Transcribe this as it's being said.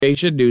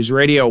Station News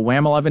Radio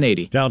Wham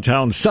 1180.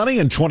 Downtown sunny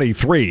and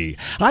 23.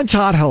 I'm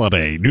Todd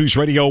Halliday, News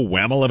Radio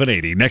Wham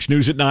 1180. Next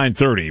news at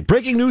 9:30.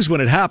 Breaking news when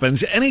it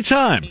happens,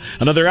 anytime.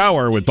 Another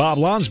hour with Bob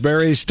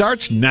Lonsberry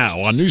starts now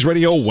on News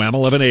Radio Wham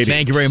 1180.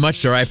 Thank you very much,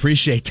 sir. I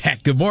appreciate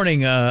that. Good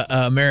morning,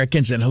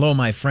 Americans, and hello,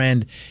 my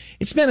friend.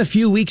 It's been a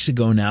few weeks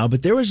ago now,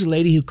 but there was a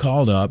lady who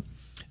called up,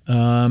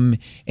 and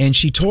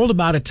she told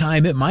about a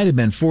time, it might have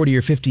been 40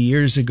 or 50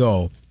 years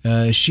ago.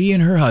 She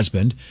and her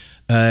husband,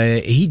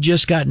 he'd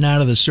just gotten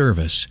out of the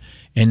service,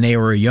 and they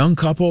were a young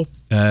couple.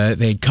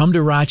 They'd come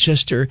to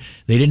Rochester.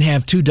 They didn't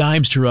have two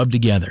dimes to rub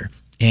together,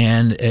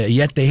 and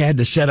yet they had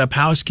to set up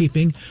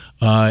housekeeping.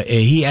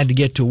 He had to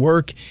get to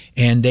work,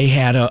 and they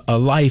had a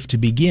life to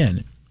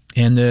begin.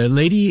 And the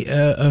lady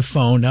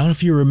phoned. I don't know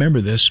if you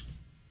remember this,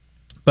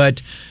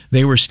 but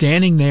they were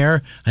standing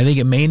there, I think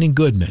at Main and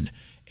Goodman,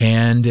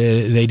 and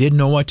they didn't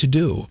know what to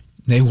do.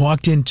 They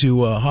walked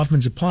into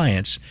Hoffman's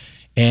Appliance,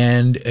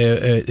 and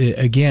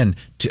again,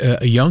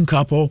 a young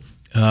couple,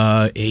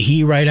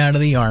 he right out of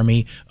the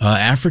Army,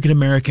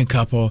 African-American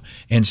couple,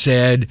 and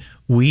said,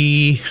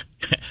 we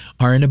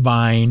are in a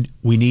bind.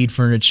 We need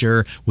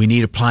furniture. We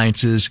need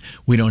appliances.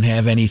 We don't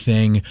have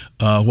anything.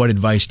 What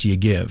advice do you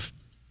give?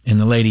 And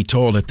the lady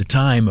told at the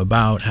time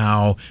about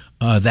how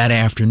that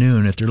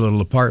afternoon at their little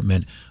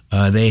apartment,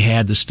 they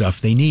had the stuff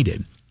they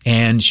needed.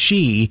 And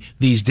she,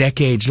 these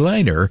decades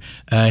later,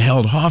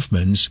 held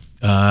Hoffman's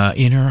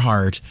in her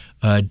heart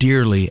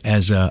dearly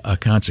as a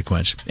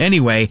consequence.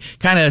 Anyway,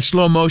 kind of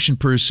slow motion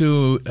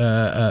pursuit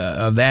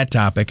of that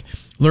topic.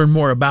 Learn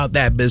more about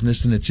that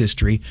business and its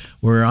history.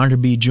 We're honored to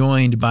be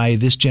joined by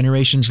this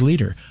generation's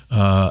leader,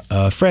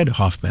 Fred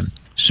Hoffman.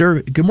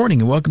 Sir, good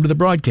morning and welcome to the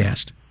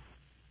broadcast.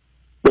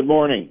 Good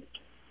morning.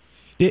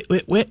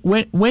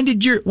 When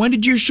did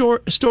your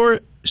store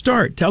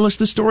start? Tell us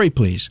the story,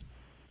 please.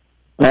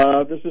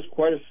 This is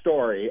quite a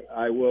story.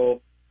 I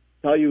will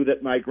tell you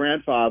that my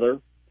grandfather,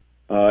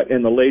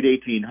 in the late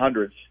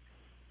 1800s,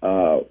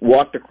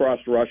 walked across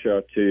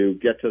Russia to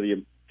get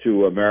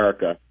to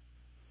America,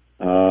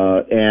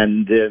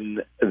 and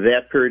in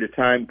that period of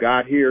time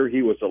got here.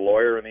 He was a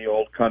lawyer in the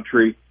old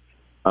country,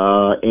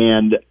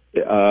 and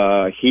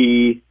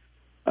he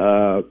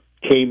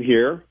came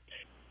here.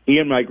 He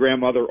and my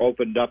grandmother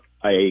opened up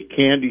a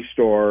candy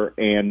store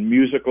and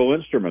musical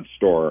instrument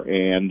store,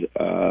 and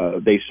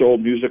they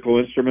sold musical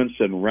instruments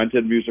and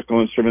rented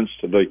musical instruments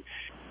to the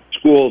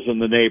schools in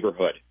the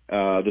neighborhood.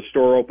 The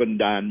store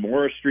opened on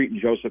Morris Street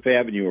and Joseph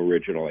Avenue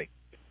originally.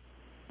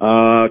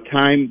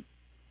 Time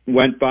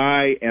went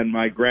by, and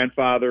my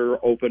grandfather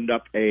opened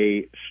up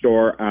a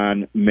store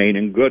on Main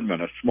and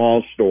Goodman, a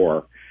small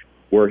store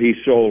where he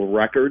sold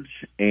records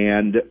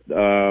and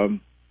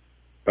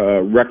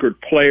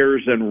record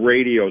players and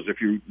radios,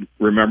 if you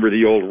remember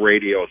the old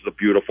radios, the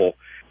beautiful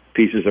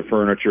pieces of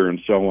furniture and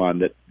so on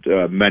that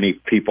many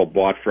people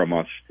bought from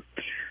us.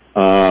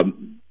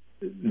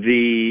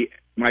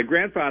 My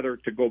grandfather,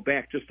 to go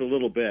back just a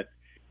little bit,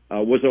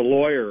 was a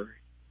lawyer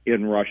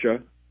in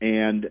Russia,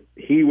 and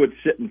he would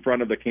sit in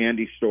front of the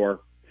candy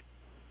store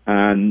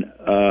on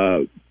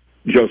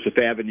Joseph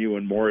Avenue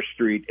and Morris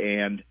Street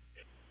and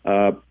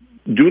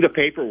do the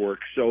paperwork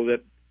so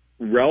that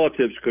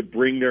relatives could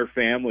bring their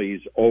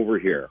families over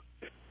here.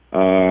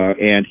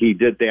 And he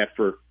did that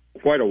for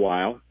quite a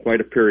while,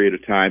 quite a period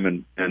of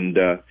time, and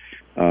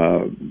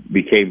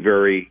became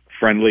very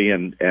friendly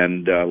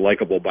and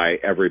likable by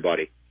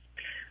everybody.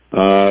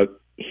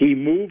 He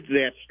moved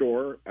that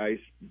store, I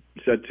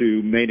said,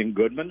 to Main and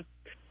Goodman,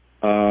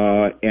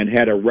 and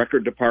had a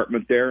record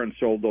department there and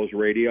sold those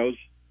radios.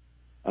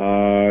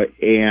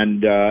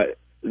 And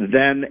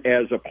then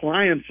as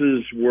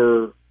appliances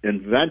were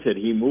invented,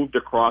 he moved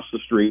across the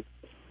street,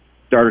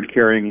 started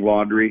carrying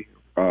laundry,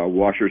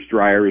 washers,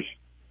 dryers,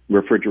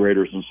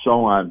 refrigerators, and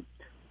so on.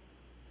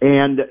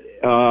 And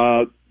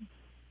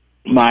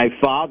my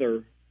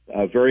father,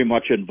 very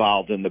much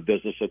involved in the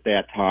business at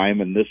that time,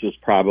 and this is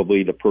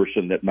probably the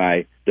person that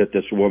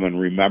this woman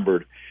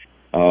remembered,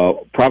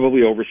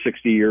 probably over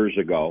 60 years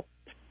ago.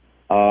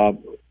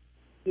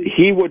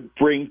 He would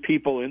bring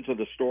people into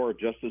the store,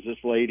 just as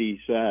this lady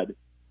said,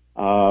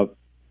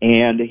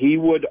 and he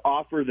would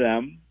offer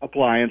them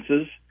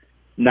appliances,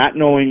 not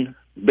knowing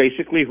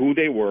basically who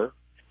they were.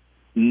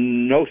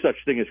 No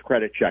such thing as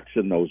credit checks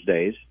in those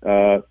days.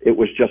 It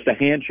was just a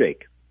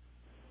handshake.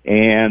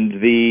 And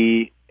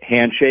the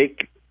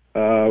handshake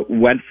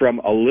went from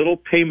a little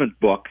payment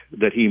book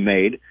that he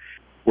made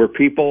where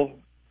people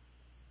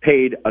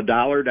paid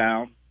 $1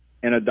 down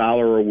and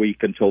 $1 a week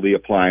until the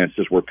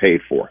appliances were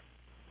paid for.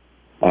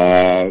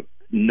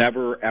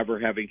 Never, ever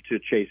having to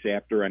chase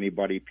after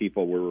anybody.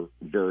 People were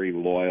very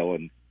loyal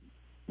and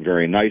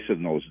very nice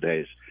in those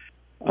days.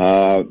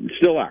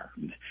 Still are.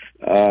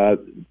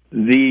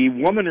 The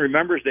woman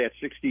remembers that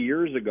 60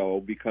 years ago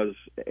because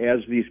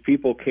as these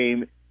people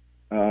came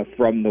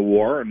from the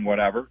war and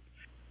whatever,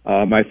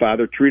 my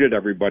father treated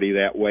everybody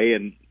that way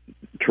and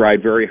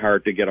tried very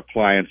hard to get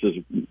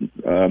appliances.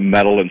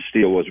 Metal and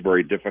steel was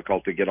very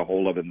difficult to get a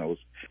hold of in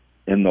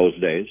those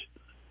days.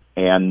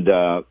 And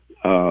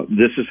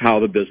this is how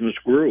the business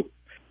grew.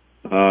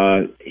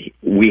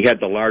 We had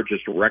the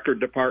largest record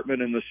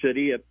department in the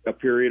city at a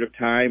period of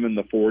time in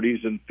the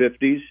 40s and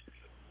 50s.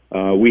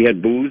 We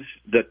had booths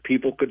that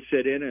people could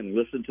sit in and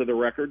listen to the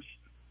records,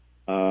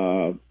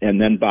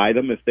 and then buy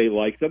them if they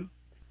liked them.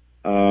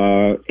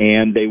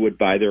 And they would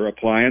buy their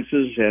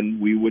appliances, and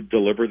we would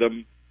deliver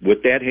them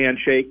with that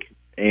handshake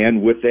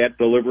and with that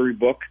delivery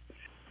book,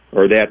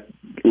 or that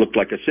looked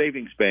like a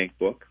savings bank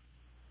book.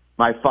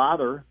 My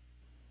father,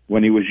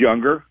 when he was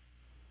younger,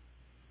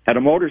 had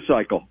a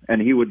motorcycle,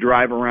 and he would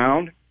drive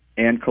around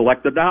and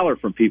collect a dollar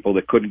from people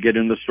that couldn't get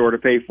in the store to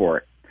pay for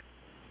it.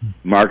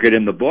 Mark it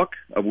in the book,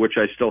 of which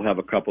I still have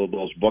a couple of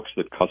those books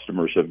that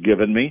customers have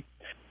given me.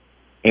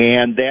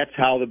 And that's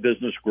how the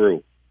business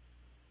grew.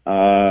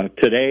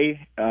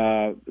 Today,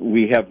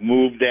 we have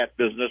moved that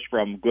business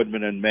from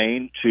Goodman and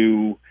Main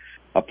to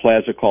a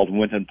plaza called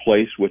Winton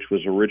Place, which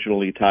was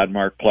originally Todd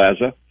Mark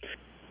Plaza.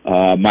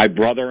 My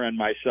brother and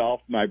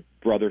myself, my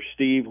brother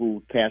Steve,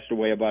 who passed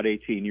away about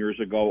 18 years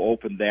ago,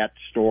 opened that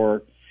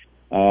store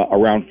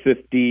around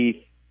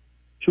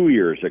 52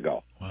 years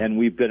ago. Wow. And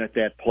we've been at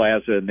that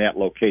plaza in that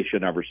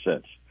location ever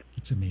since.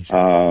 It's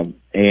amazing.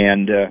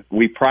 And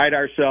we pride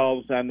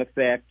ourselves on the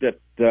fact that,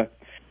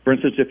 for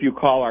instance, if you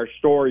call our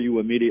store, you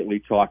immediately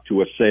talk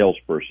to a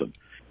salesperson.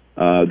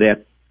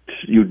 That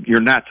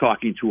you're not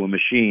talking to a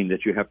machine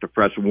that you have to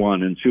press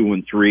 1 and 2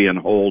 and 3 and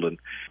hold and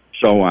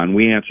so on.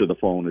 We answer the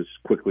phone as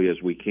quickly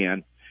as we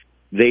can.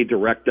 They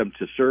direct them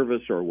to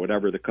service or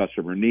whatever the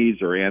customer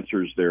needs or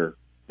answers their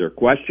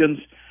questions.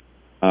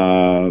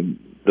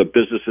 The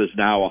business is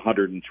now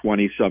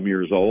 120 some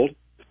years old,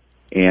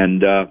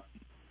 and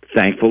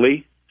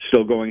thankfully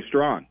still going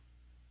strong.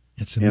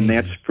 It's amazing. And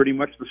that's pretty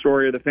much the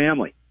story of the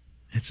family.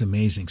 That's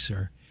amazing,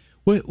 sir.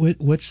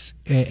 What's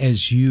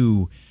as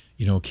you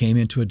came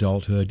into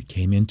adulthood,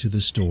 came into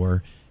the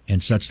store,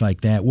 and such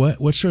like that?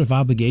 What sort of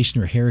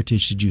obligation or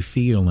heritage did you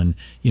feel? And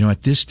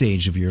at this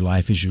stage of your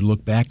life, as you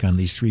look back on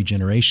these 3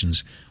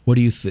 generations, what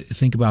do you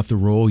think about the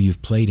role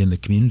you've played in the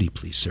community,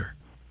 please, sir?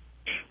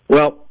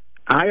 Well,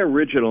 I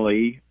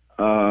originally,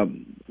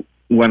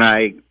 when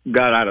I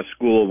got out of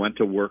school, went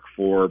to work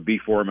for B.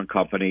 Foreman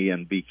Company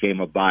and became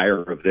a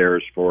buyer of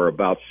theirs for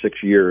about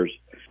 6 years.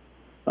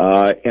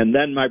 And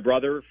then my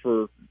brother,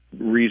 for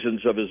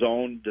reasons of his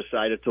own,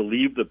 decided to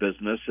leave the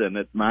business. And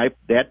at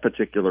that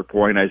particular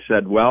point, I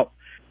said, well,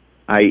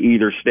 I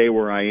either stay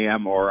where I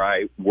am or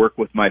I work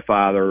with my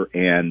father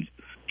and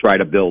try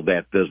to build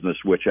that business,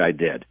 which I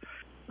did.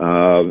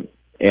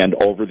 And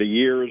over the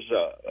years,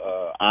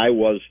 I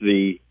was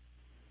the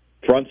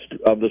front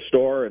of the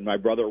store, and my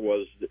brother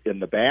was in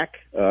the back.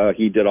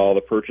 He did all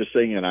the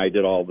purchasing, and I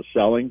did all the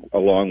selling,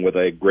 along with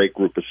a great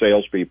group of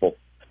salespeople,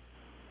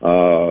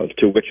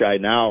 to which I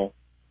now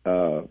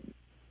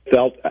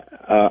felt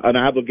an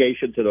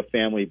obligation to the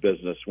family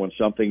business. When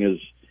something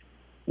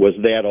was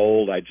that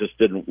old, I just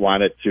didn't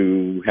want it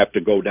to have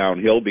to go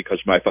downhill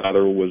because my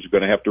father was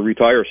going to have to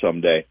retire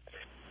someday.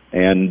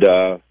 And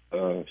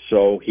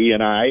so he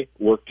and I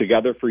worked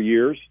together for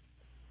years,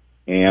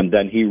 and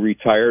then he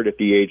retired at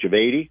the age of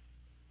 80.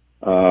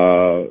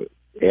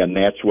 And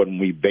that's when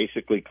we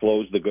basically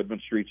closed the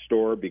Goodman Street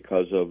store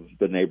because of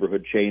the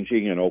neighborhood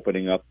changing and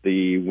opening up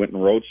the Winton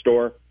Road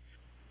store.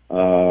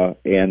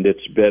 And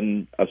it's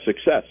been a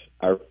success.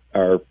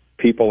 Our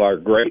people are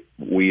great.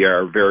 We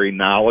are very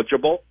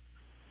knowledgeable,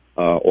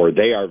 or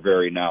they are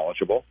very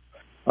knowledgeable.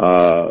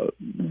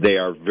 They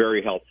are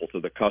very helpful to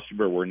the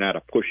customer. We're not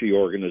a pushy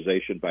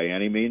organization by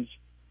any means.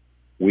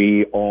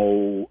 We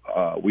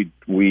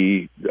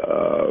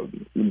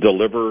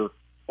deliver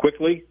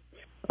quickly.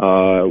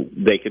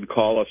 They can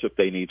call us if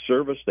they need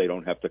service. They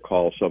don't have to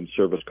call some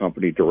service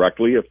company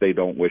directly if they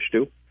don't wish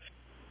to.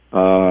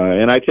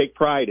 And I take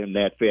pride in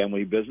that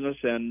family business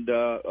and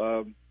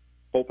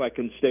hope I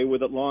can stay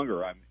with it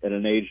longer. I'm at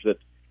an age that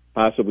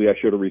possibly I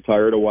should have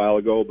retired a while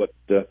ago, but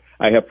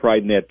I have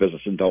pride in that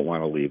business and don't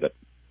want to leave it.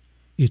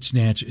 It's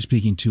natural.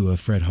 Speaking to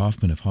Fred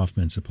Hoffman of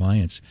Hoffman's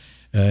Appliance,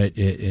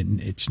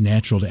 it's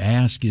natural to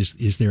ask: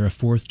 is there a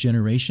 4th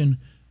generation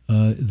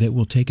that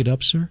will take it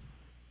up, sir?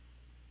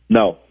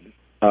 No.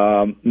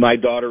 My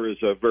daughter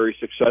is a very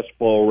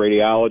successful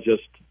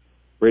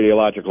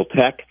radiological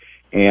tech,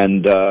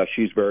 and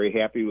she's very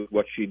happy with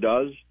what she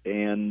does.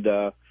 And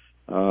I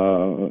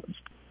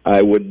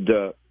would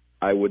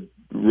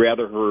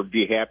rather her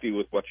be happy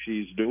with what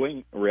she's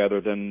doing rather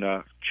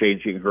than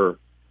changing her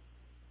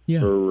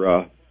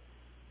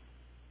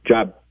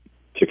job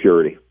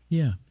security.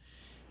 Yeah.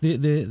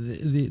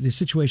 The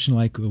situation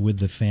like with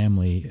the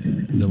family,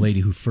 the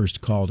lady who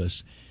first called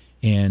us,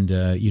 and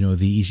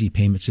the easy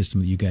payment system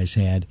that you guys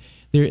had,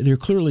 there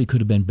clearly could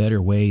have been better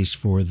ways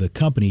for the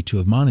company to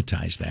have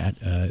monetized that.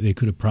 They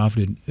could have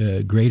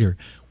profited greater.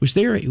 Was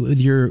there with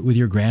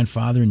your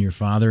grandfather and your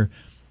father?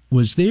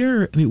 Was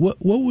there? I mean,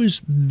 what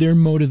was their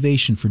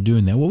motivation for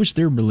doing that? What was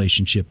their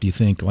relationship? Do you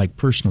think, like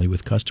personally,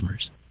 with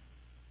customers?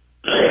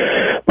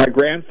 My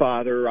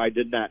grandfather, I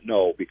did not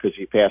know because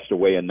he passed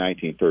away in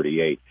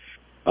 1938.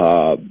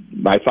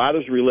 My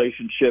father's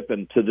relationship,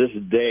 and to this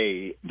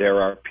day,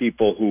 there are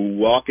people who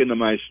walk into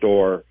my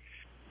store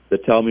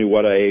that tell me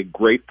what a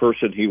great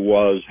person he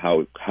was,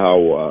 how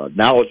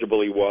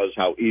knowledgeable he was,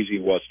 how easy he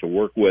was to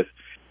work with,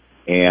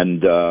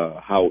 and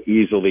how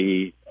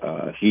easily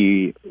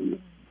he,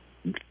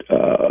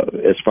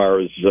 as far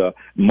as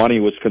money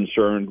was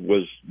concerned,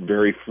 was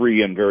very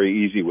free and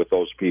very easy with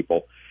those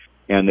people.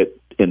 And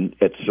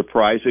it's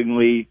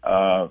surprisingly,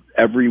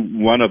 every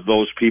one of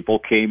those people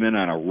came in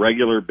on a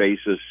regular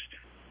basis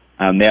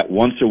on that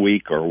once a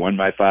week or when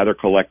my father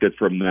collected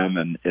from them,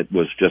 and it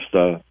was just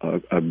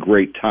a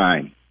great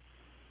time.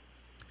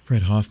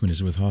 Fred Hoffman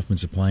is with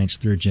Hoffman's Appliance,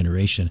 third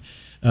generation.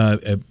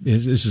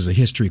 This is a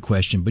history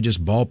question, but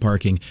just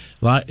ballparking.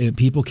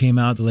 People came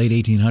out the late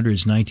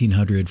 1800s,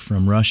 1900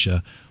 from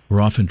Russia, were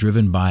often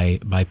driven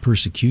by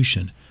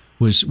persecution.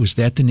 Was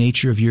that the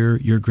nature of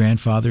your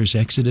grandfather's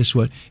exodus?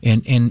 What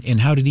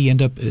and how did he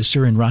end up,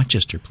 sir, in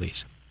Rochester,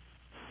 please?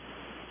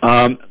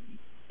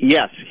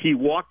 Yes, he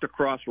walked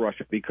across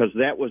Russia because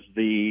that was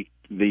the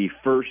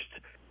first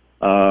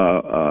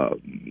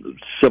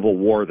civil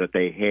war that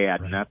they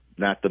had, right.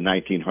 Not the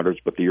 1900s,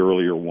 but the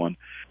earlier one.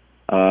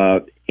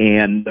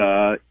 And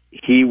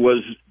he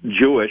was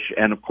Jewish,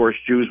 and of course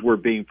Jews were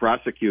being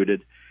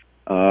prosecuted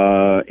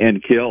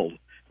and killed.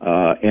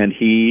 And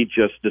he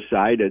just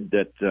decided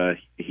that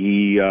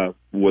he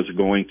was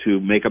going to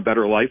make a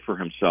better life for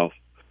himself.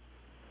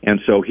 And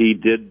so he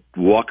did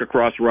walk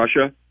across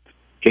Russia,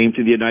 came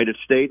to the United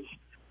States.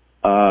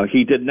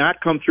 He did not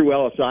come through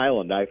Ellis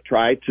Island. I've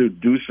tried to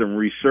do some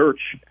research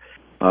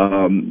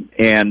and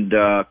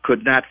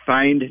could not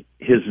find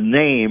his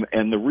name.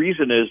 And the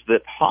reason is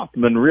that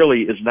Hoffman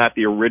really is not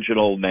the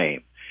original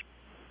name.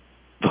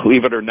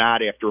 Believe it or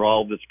not, after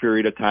all this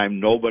period of time,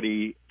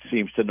 nobody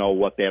seems to know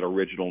what that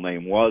original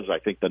name was. I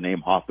think the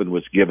name Hoffman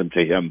was given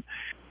to him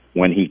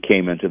when he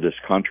came into this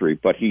country.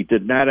 But he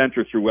did not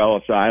enter through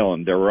Ellis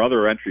Island. There were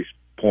other entry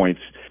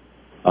points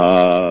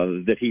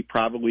that he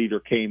probably either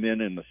came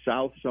in the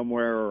South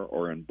somewhere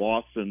or in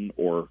Boston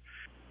or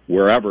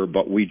wherever,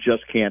 but we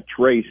just can't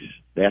trace.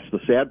 That's the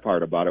sad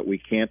part about it. We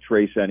can't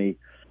trace any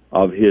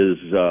of his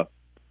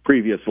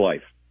previous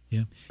life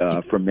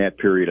from that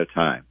period of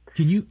time.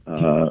 Can you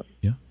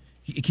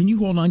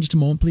hold on just a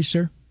moment, please,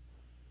 sir?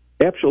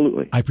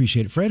 Absolutely. I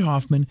appreciate it. Fred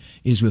Hoffman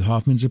is with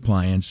Hoffman's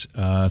Appliance,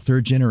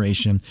 third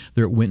generation.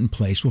 They're at Winton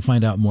Place. We'll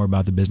find out more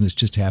about the business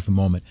just half a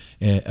moment.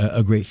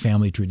 A great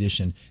family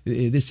tradition.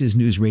 This is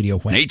News Radio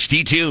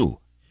HD2.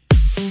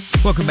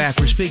 Welcome back.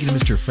 We're speaking to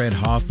Mr. Fred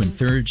Hoffman,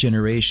 third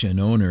generation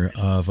owner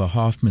of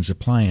Hoffman's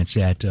Appliance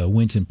at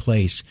Winton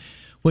Place.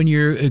 When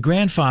your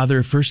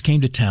grandfather first came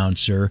to town,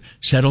 sir,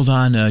 settled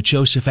on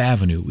Joseph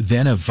Avenue,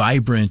 then a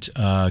vibrant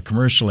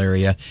commercial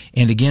area,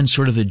 and again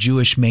sort of the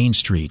Jewish Main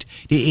Street.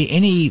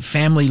 Any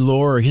family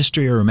lore or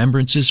history or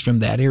remembrances from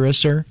that era,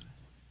 sir?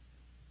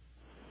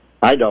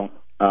 I don't.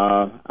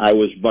 I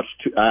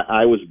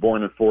was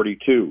born in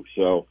 42,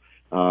 so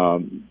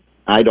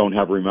I don't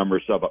have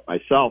remembrance of it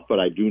myself, but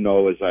I do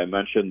know, as I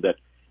mentioned, that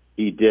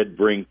he did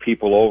bring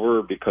people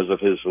over because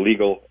of his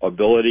legal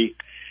ability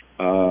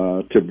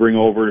to bring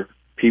over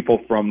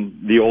people from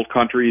the old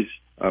countries,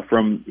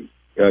 from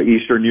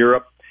Eastern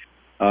Europe,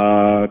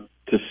 to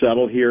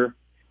settle here.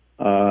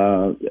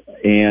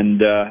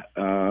 And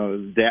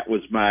that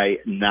was my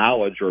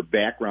knowledge or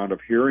background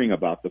of hearing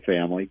about the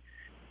family.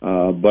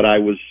 But I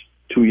was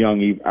too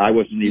young. I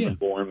wasn't even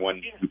born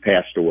when he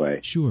passed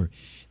away. Sure.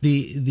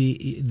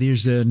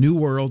 There's a new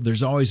world.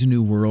 There's always a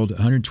new world.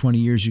 120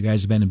 years you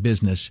guys have been in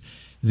business.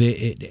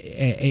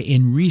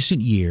 In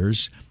recent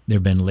years, there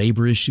have been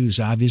labor issues,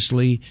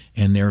 obviously,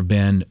 and there have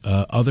been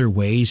other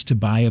ways to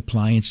buy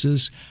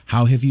appliances.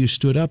 How have you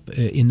stood up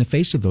in the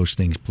face of those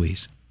things,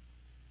 please?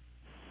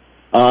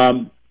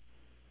 Not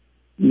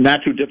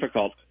too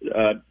difficult.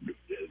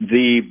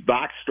 The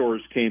box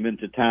stores came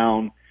into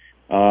town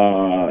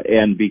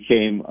and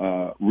became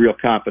real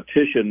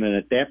competition. And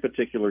at that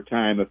particular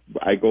time, if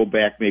I go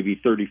back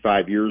maybe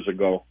 35 years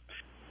ago,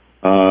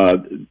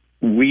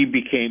 we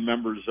became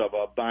members of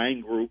a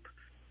buying group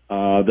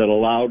that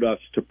allowed us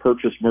to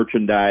purchase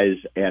merchandise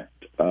at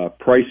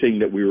pricing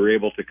that we were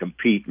able to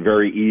compete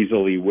very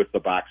easily with the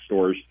box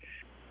stores.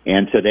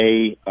 And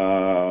today,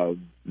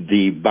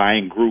 the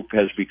buying group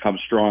has become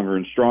stronger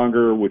and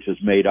stronger, which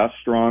has made us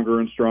stronger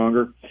and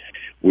stronger.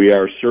 We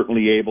are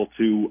certainly able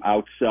to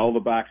outsell the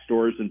box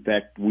stores. In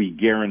fact, we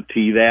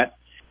guarantee that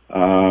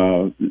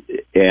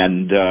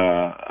and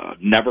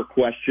never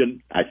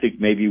question. I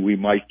think maybe we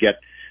might get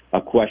a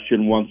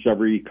question once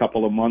every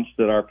couple of months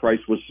that our price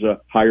was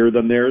higher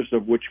than theirs,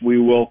 of which we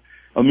will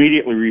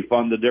immediately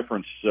refund the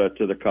difference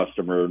to the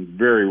customer.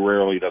 Very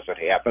rarely does it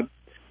happen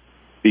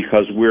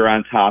because we're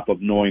on top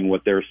of knowing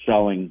what they're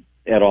selling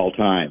at all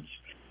times.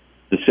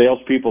 The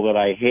salespeople that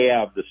I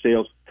have, the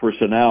sales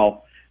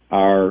personnel,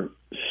 are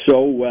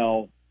so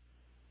well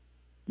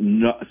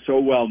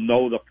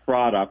know the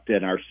product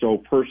and are so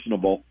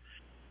personable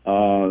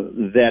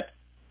that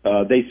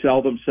they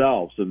sell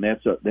themselves, and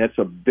that's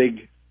a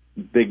big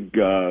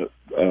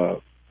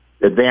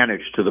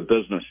advantage to the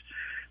business.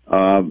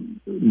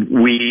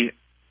 We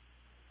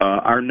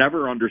are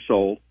never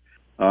undersold.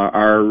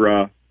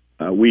 Our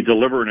We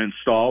deliver and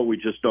install. We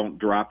just don't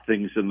drop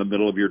things in the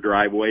middle of your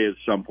driveway as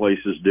some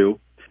places do.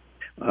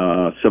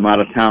 Some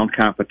out-of-town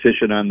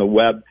competition on the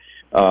web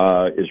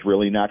is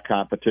really not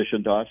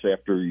competition to us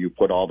after you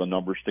put all the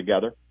numbers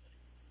together.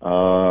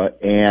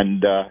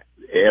 And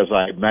as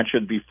I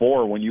mentioned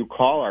before, when you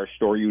call our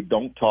store, you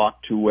don't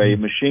talk to a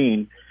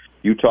machine.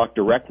 You talk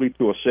directly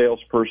to a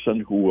salesperson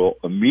who will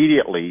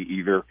immediately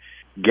either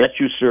get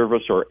you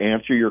service or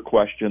answer your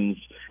questions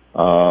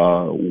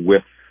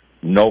with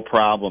no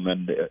problem.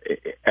 And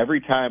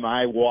every time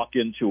I walk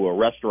into a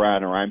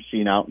restaurant or I'm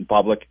seen out in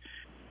public,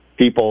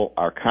 people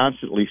are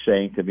constantly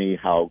saying to me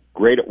how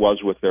great it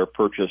was with their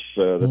purchase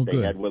that they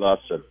had with us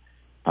and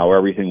how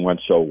everything went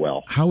so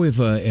well. How have,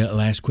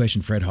 last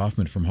question, Fred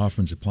Hoffman from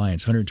Hoffman's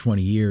Appliance,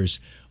 120 years.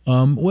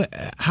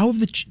 How have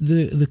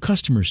the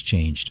customers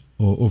changed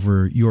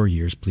over your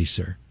years, please,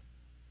 sir?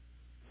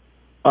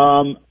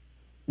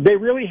 They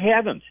really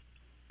haven't.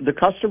 The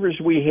customers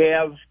we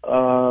have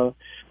are,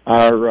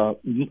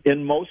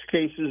 in most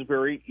cases,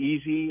 very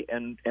easy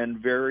and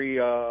very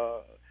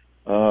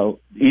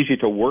easy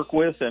to work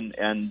with,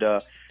 and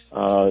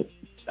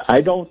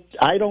I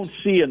don't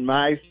see in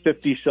my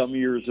 50-some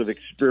years of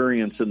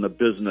experience in the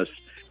business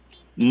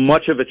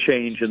much of a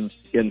change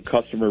in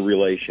customer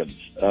relations.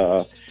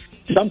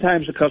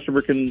 Sometimes a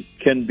customer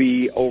can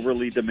be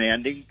overly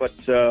demanding, but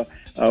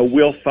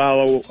we'll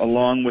follow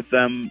along with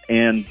them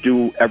and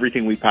do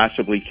everything we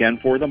possibly can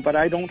for them. But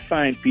I don't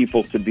find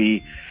people to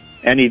be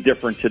any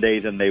different today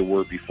than they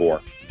were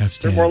before.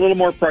 They're a little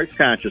more price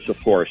conscious,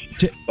 of course.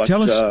 But,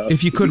 tell us,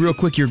 if you could, real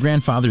quick, your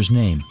grandfather's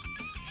name.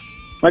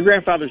 My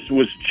grandfather's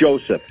was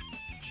Joseph.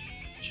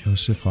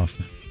 Joseph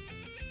Hoffman.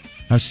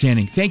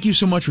 Outstanding. Thank you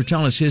so much for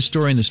telling us his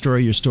story and the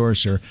story of your store,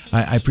 sir.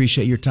 I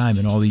appreciate your time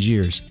in all these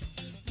years.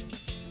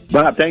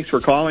 Bob, thanks for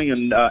calling,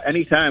 and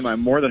anytime, I'm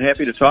more than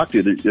happy to talk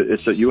to you.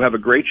 You have a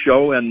great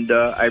show, and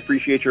I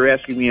appreciate your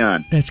asking me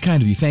on. That's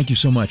kind of you. Thank you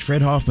so much.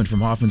 Fred Hoffman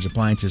from Hoffman's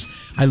Appliances.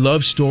 I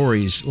love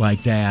stories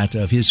like that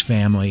of his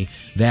family,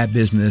 that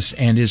business,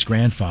 and his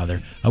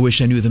grandfather. I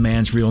wish I knew the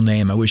man's real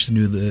name. I wish I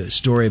knew the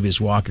story of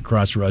his walk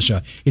across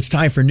Russia. It's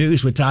time for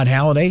news with Todd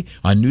Halliday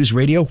on News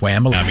Radio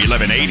Wham!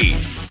 1180.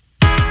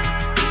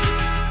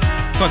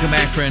 Welcome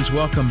back, friends.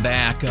 Welcome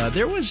back.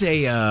 There was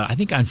I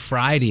think on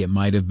Friday it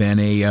might have been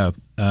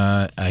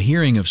a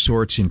hearing of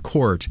sorts in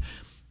court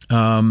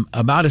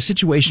about a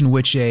situation in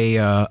which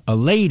a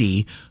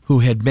lady who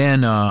had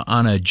been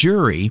on a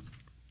jury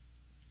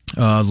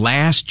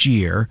last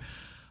year,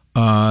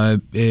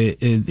 juror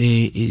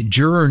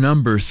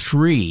number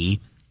 3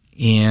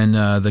 in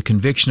the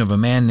conviction of a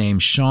man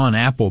named Sean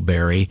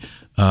Appleberry,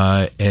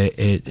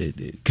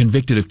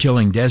 convicted of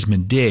killing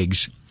Desmond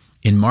Diggs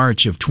in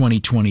March of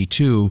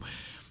 2022.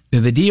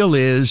 The deal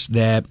is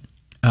that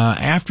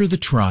after the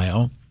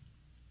trial,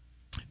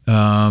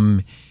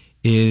 the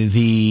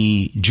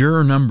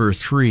juror number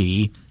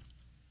 3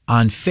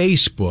 on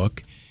Facebook,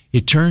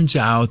 it turns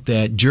out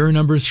that juror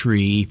number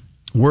 3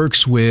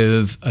 works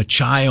with a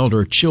child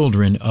or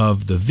children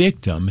of the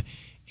victim,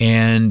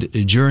 and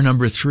juror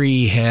number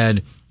 3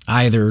 had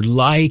either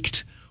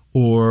liked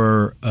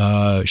or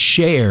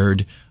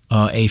shared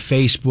a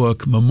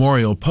Facebook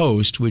memorial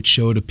post which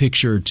showed a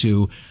picture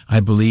to, I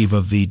believe,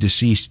 of the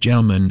deceased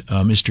gentleman,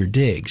 Mr.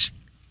 Diggs.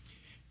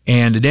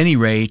 And at any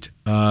rate,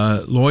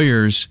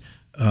 lawyers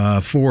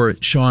for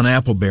Sean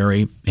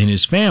Appleberry and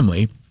his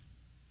family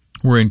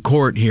were in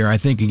court here, I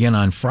think again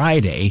on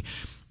Friday,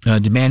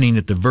 demanding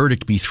that the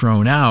verdict be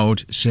thrown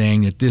out,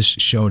 saying that this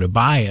showed a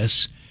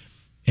bias.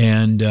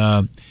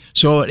 And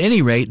so at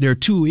any rate, there are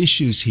two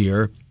issues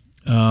here.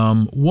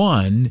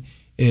 One,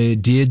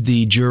 did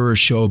the juror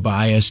show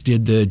bias?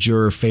 Did the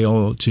juror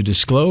fail to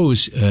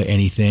disclose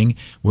anything?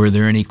 Were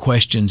there any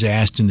questions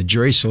asked in the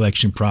jury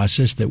selection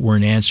process that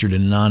weren't answered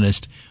in an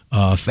honest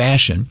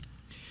fashion?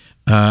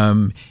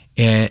 And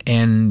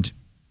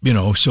you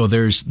know, so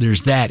there's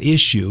that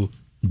issue.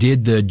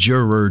 Did the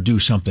juror do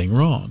something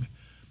wrong?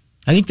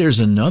 I think there's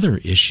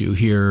another issue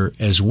here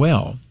as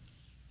well.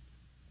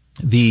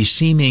 The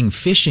seeming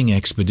fishing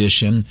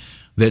expedition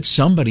that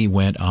somebody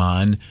went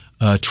on,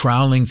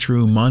 troweling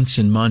through months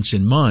and months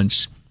and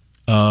months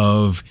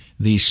of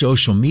the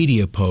social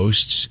media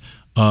posts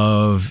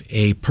of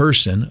a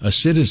person, a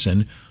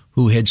citizen,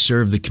 who had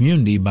served the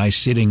community by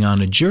sitting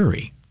on a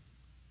jury,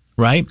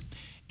 right?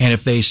 And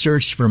if they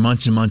searched for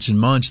months and months and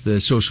months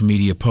the social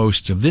media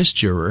posts of this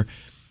juror,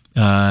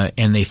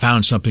 and they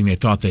found something they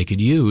thought they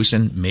could use,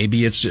 and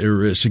maybe it's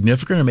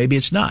significant or maybe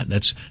it's not.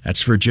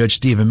 That's for Judge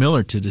Stephen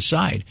Miller to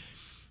decide.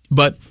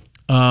 But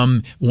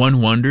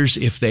one wonders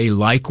if they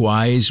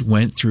likewise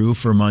went through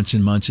for months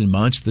and months and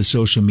months the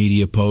social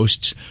media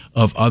posts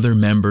of other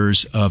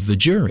members of the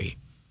jury.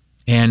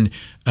 And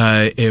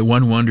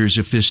one wonders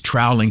if this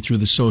troweling through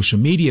the social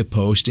media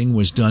posting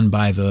was done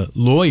by the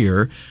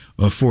lawyer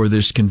for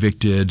this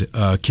convicted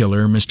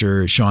killer,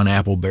 Mr. Sean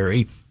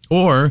Appleberry,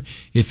 or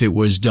if it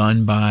was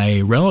done by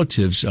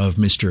relatives of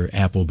Mr.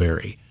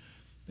 Appleberry.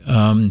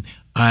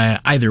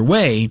 Either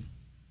way,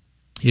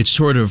 it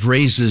sort of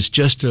raises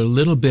just a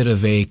little bit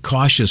of a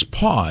cautious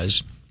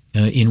pause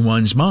in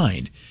one's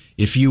mind.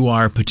 if you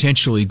are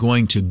potentially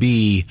going to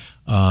be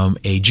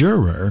a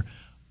juror,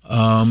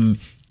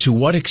 to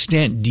what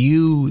extent do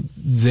you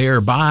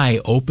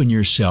thereby open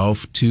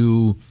yourself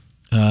to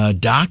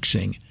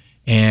doxing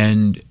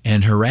and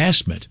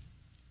harassment,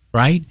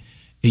 right?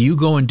 You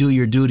go and do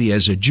your duty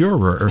as a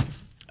juror.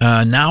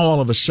 Now,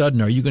 all of a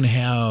sudden, are you going to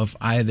have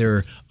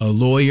either a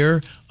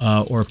lawyer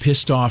or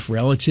pissed off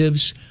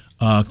relatives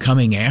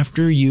coming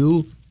after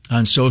you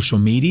on social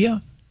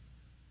media,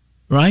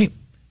 right?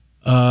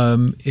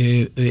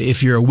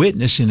 If you're a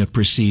witness in a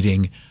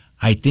proceeding,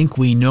 I think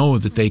we know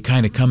that they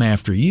kind of come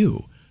after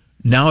you.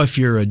 Now, if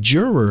you're a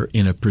juror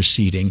in a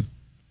proceeding,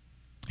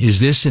 is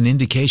this an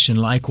indication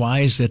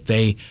likewise that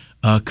they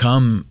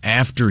come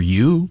after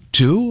you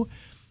too?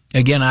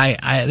 Again,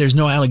 there's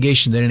no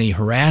allegation that any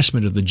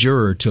harassment of the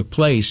juror took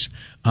place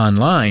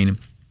online,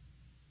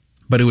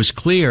 but it was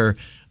clear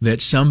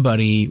that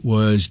somebody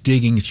was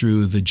digging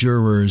through the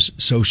juror's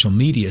social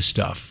media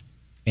stuff.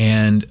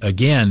 And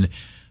again,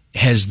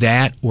 has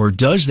that or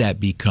does that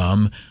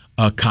become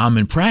a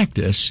common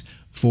practice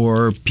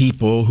for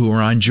people who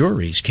are on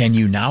juries? Can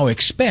you now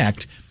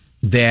expect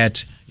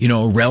that,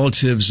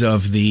 relatives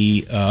of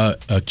the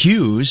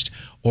accused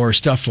or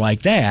stuff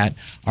like that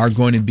are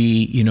going to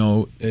be,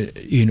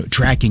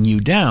 tracking you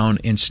down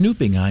and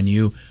snooping on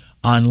you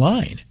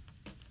online?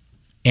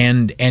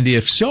 And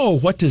if so,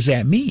 what does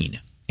that mean?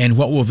 And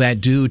what will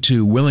that do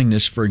to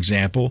willingness, for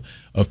example,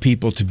 of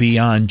people to be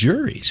on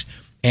juries?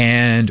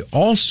 And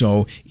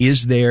also,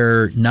 is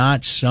there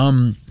not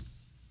some,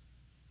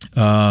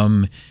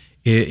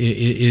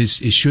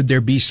 should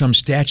there be some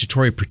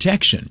statutory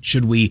protection?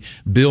 Should we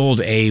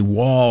build a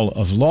wall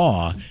of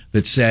law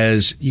that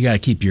says you got to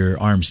keep your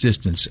arm's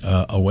distance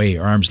away,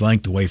 or arm's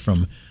length away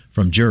from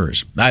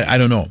jurors? I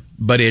don't know,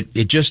 but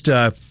it just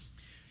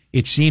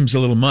it seems a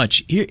little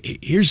much.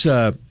 Here's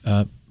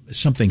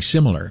something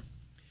similar.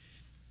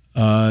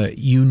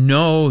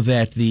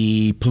 That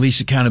the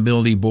Police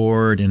Accountability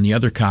Board and the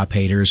other cop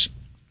haters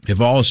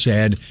have all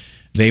said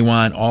they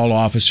want all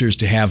officers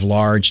to have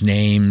large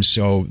names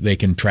so they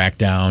can track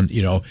down,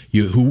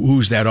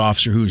 who's that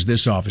officer, who's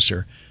this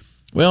officer.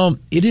 Well,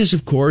 it is,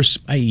 of course,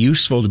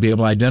 useful to be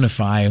able to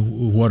identify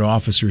what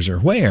officers are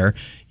where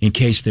in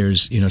case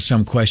there's,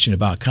 some question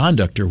about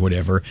conduct or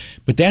whatever.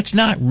 But that's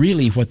not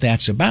really what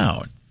that's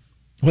about.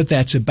 What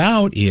that's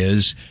about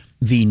is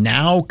the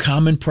now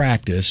common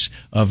practice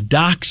of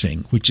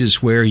doxing, which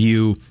is where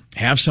you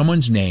have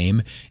someone's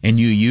name and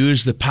you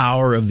use the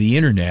power of the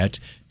internet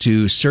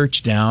to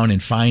search down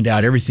and find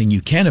out everything you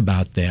can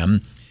about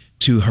them,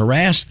 to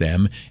harass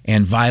them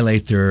and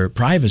violate their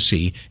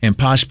privacy and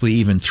possibly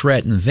even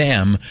threaten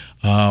them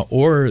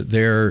or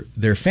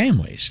their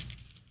families,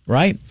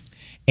 right?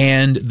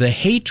 And the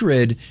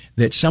hatred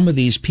that some of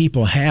these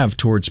people have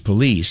towards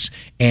police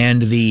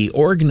and the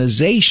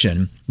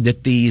organization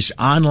that these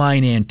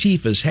online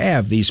Antifas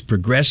have, these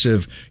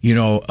progressive,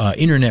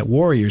 internet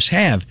warriors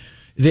have,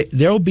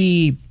 there'll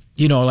be,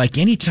 like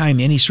anytime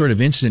any sort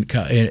of incident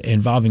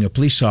involving a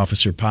police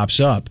officer pops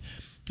up,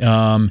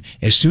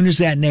 as soon as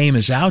that name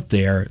is out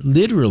there,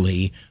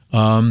 literally,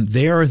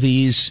 there are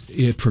these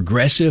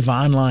progressive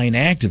online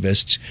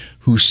activists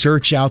who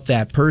search out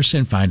that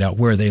person, find out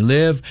where they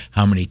live,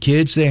 how many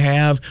kids they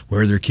have,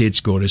 where their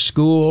kids go to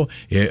school,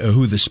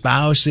 who the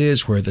spouse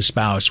is, where the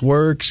spouse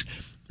works,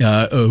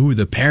 who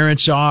the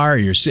parents are.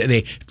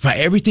 They find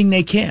everything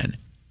they can,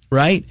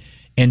 right?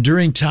 And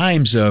during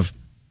times of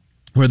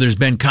where there's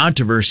been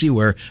controversy,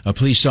 where a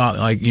police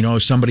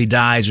somebody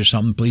dies or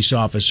something, police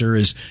officer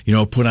is,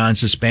 put on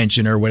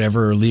suspension or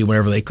whatever, or leave,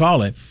 whatever they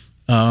call it.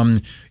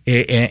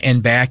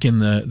 And back in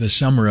the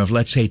summer of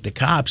Let's Hate the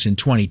Cops in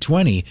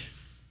 2020,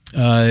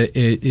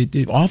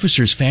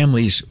 officers'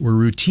 families were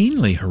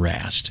routinely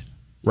harassed,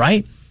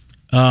 right?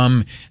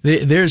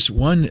 There's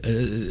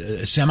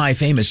one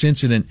semi-famous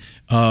incident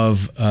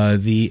of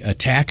the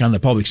attack on the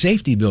public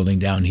safety building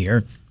down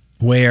here,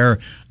 where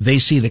they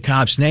see the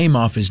cop's name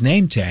off his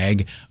name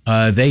tag,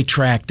 they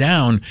track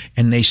down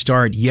and they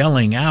start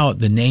yelling out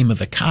the name of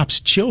the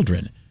cop's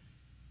children,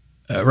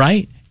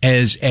 right?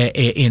 As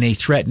in a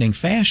threatening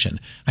fashion.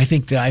 I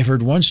think that I've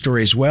heard one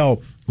story as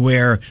well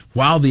where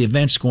while the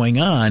event's going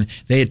on,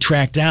 they had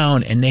tracked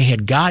down and they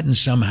had gotten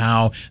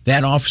somehow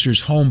that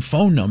officer's home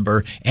phone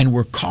number and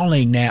were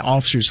calling that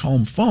officer's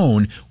home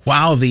phone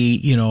while the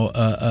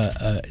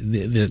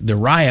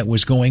riot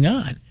was going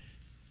on.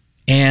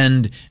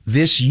 And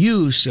this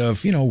use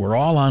of, we're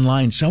all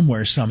online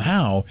somewhere,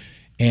 somehow,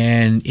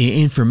 and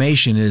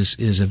information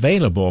is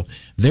available.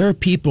 There are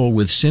people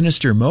with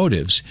sinister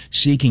motives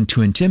seeking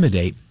to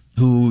intimidate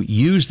who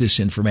use this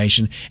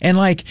information. And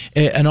like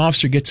an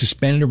officer gets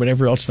suspended or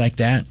whatever else like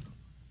that,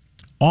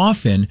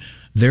 often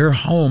their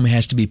home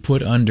has to be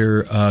put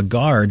under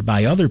guard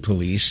by other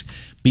police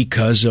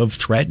because of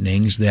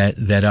threatenings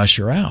that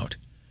usher out,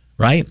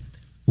 right?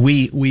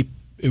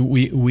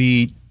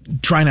 We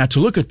try not to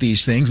look at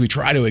these things. We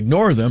try to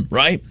ignore them,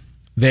 right?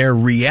 They're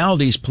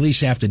realities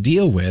police have to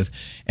deal with.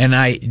 And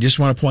I just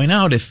want to point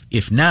out,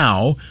 if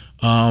now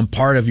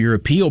part of your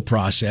appeal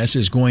process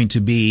is going to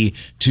be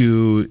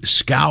to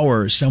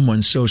scour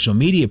someone's social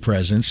media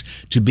presence,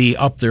 to be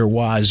up their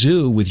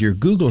wazoo with your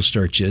Google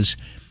searches,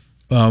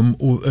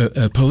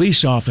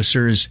 police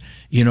officers,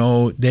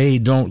 they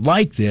don't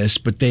like this,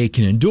 but they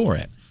can endure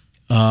it.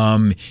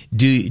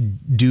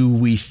 Do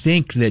we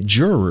think that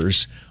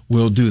jurors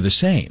will do the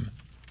same?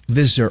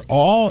 These are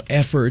all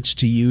efforts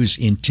to use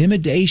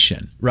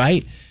intimidation,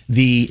 right?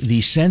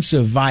 The sense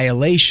of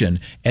violation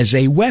as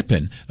a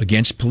weapon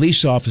against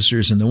police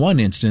officers in the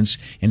one instance,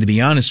 and to be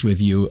honest with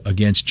you,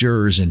 against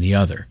jurors in the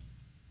other.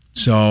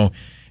 So,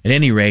 at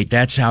any rate,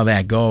 that's how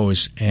that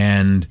goes.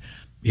 And,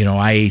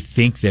 I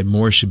think that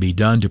more should be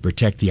done to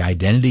protect the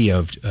identity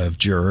of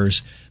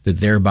jurors, that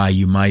thereby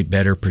you might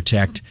better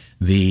protect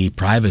the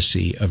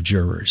privacy of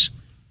jurors.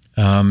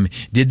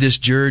 Did this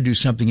juror do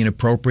something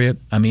inappropriate?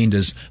 I mean,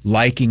 does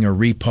liking or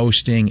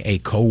reposting a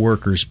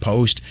coworker's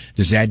post,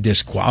 does that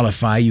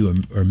disqualify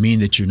you or mean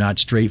that you're not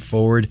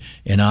straightforward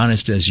and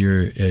honest as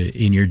you're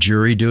in your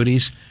jury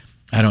duties?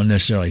 I don't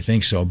necessarily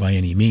think so by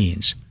any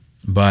means.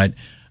 But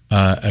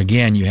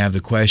again, you have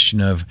the question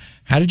of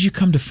how did you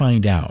come to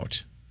find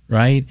out,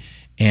 right?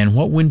 And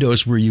what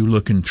windows were you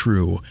looking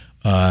through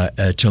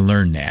to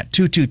learn that?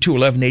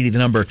 222-1180, the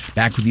number.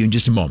 Back with you in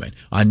just a moment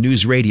on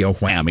News Radio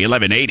Wham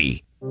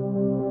 1180.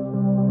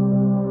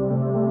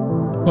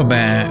 Well,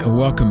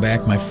 welcome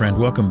back, my friend.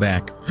 Welcome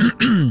back.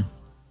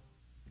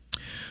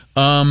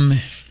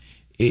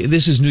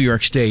 This is New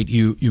York State.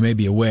 You may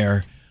be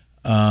aware.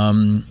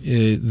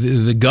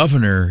 The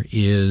governor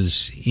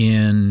is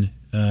in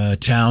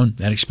town.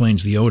 That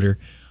explains the odor.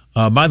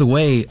 By the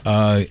way,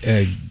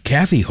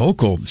 Kathy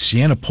Hochul,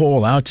 Sienna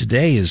poll out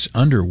today, is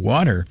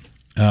underwater.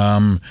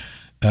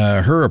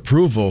 Her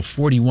approval,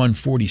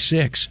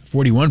 41-46.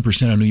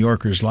 41% of New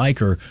Yorkers like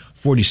her.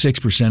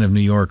 46% of New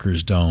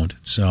Yorkers don't.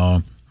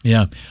 So,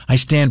 yeah, I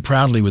stand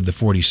proudly with the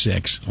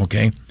 46,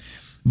 okay?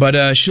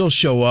 But she'll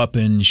show up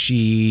and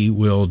she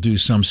will do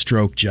some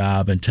stroke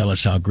job and tell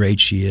us how great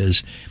she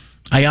is.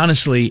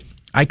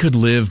 I could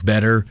live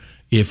better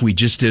if we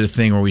just did a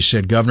thing where we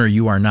said, Governor,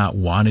 you are not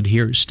wanted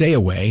here. Stay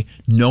away.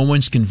 No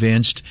one's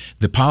convinced.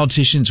 The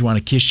politicians want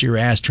to kiss your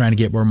ass trying to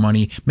get more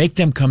money. Make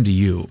them come to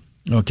you.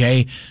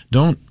 Okay?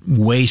 Don't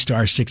waste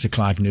our 6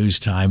 o'clock news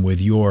time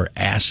with your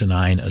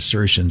asinine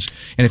assertions.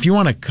 And if you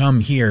want to come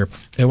here,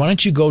 why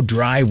don't you go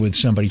drive with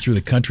somebody through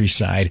the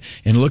countryside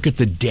and look at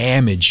the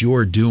damage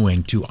you're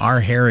doing to our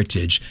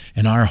heritage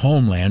and our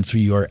homeland through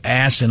your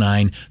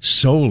asinine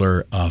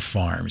solar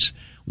farms.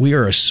 We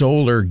are a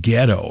solar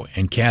ghetto,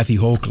 and Kathy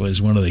Hochul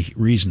is one of the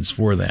reasons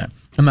for that.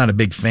 I'm not a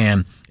big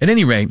fan. At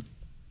any rate,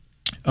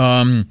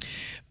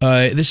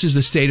 this is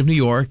the state of New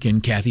York,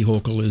 and Kathy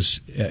Hochul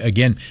is,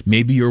 again,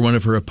 maybe you're one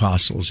of her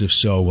apostles. If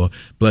so, well,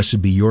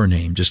 blessed be your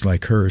name, just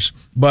like hers.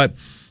 But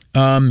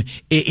in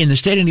the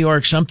state of New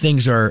York, some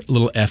things are a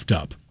little effed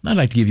up. I'd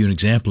like to give you an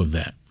example of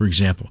that. For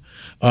example,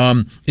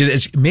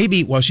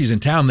 maybe while she's in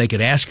town, they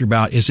could ask her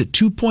about, is it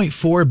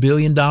 $2.4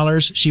 billion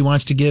she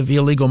wants to give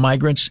illegal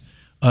migrants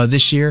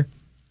this year?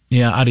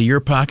 Yeah, out of your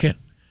pocket?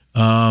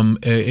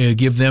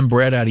 Give them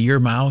bread out of your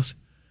mouth?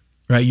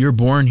 Right, you're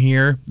born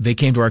here. They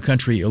came to our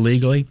country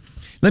illegally.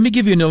 Let me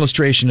give you an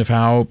illustration of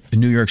how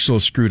New York's so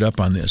screwed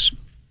up on this.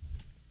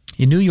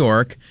 In New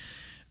York,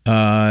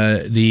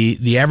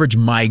 the average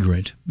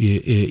migrant,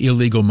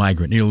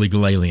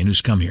 illegal alien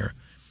who's come here,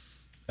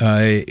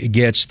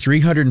 gets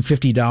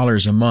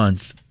 $350 a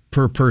month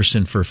per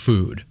person for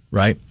food.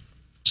 Right,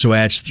 so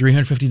that's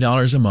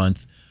 $350 a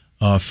month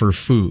for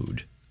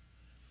food.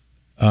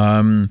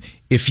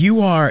 If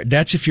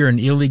you're an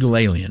illegal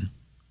alien,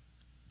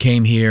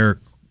 came here,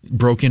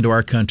 broke into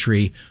our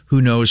country,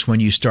 who knows when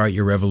you start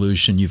your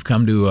revolution, you've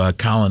come to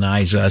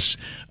colonize us,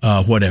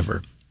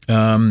 whatever.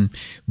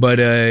 But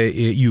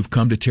you've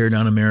come to tear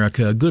down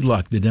America. Good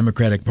luck. The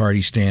Democratic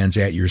Party stands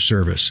at your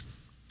service.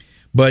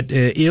 But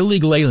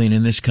illegal alien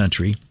in this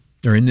country,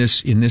 or in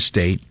this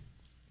state,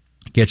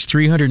 gets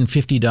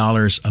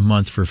 $350 a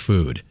month for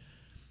food.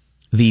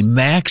 The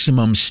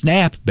maximum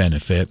SNAP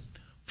benefit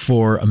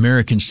for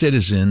American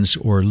citizens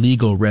or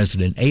legal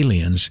resident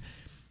aliens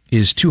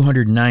is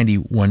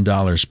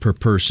 $291 per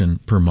person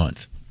per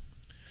month.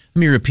 Let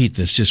me repeat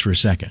this just for a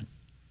second.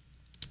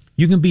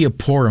 You can be a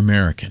poor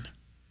American,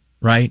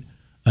 right?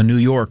 A New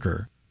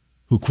Yorker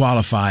who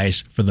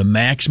qualifies for the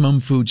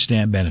maximum food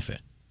stamp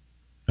benefit.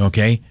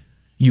 Okay?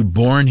 You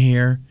born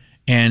here,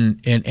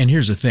 and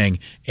here's the thing,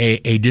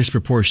 a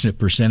disproportionate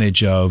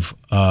percentage of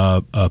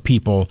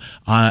people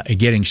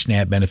getting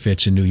SNAP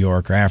benefits in New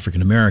York are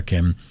African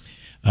American.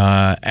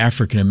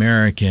 African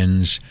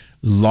Americans,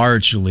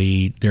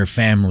 largely their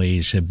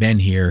families have been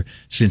here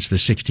since the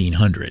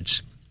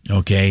 1600s,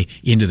 okay,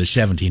 into the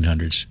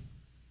 1700s.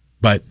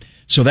 But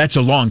so that's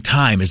a long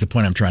time is the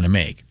point I'm trying to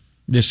make.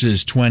 This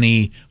is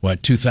 2000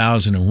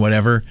 and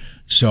whatever.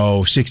 So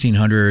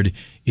 1600,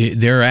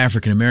 there are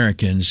African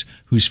Americans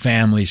whose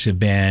families have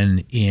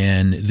been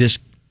in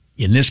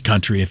this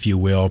country, if you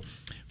will,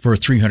 for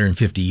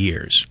 350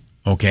 years,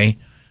 okay?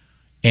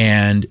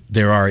 And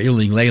there are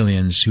illegal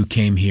aliens who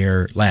came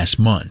here last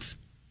month.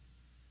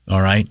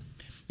 All right?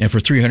 And for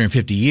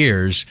 350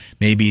 years,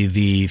 maybe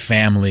the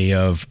family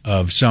of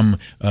some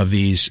of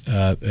these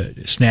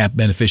SNAP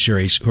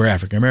beneficiaries who are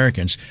African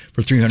Americans,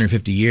 for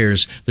 350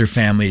 years, their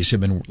families have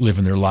been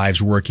living their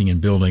lives working and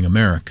building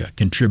America,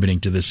 contributing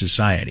to this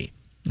society.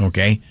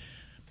 Okay?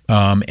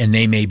 And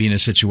they may be in a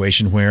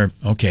situation where,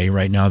 okay,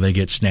 right now they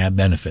get SNAP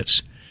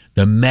benefits.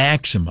 The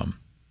maximum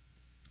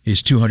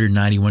is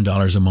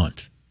 $291 a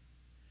month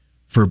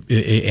for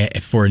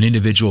an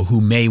individual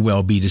who may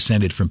well be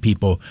descended from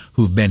people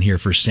who've been here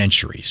for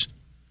centuries,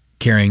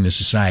 carrying the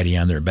society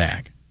on their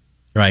back,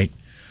 right?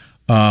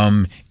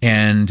 Again,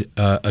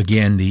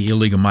 the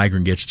illegal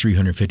migrant gets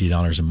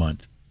 $350 a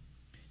month.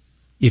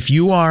 If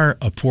you are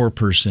a poor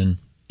person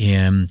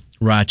in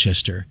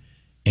Rochester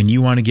and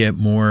you want to get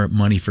more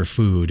money for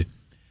food,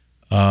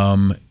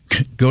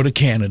 go to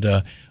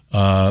Canada,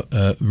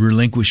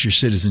 relinquish your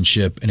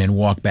citizenship, and then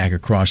walk back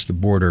across the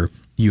border.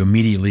 You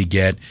immediately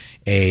get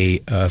a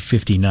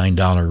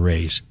 $59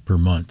 raise per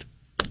month.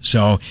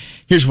 So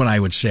here's what I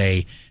would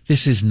say.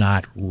 This is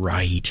not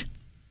right.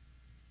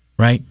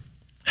 Right?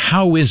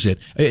 How is it?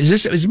 Is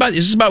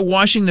this about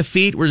washing the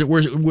feet? We're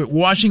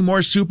washing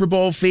more Super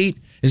Bowl feet?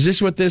 Is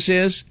this what this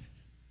is?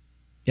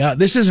 Yeah,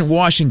 this isn't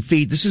washing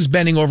feet. This is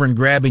bending over and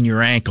grabbing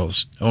your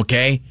ankles,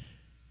 okay?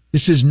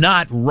 This is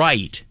not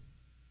right.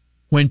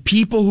 When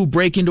people who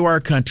break into our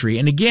country,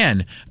 and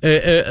again,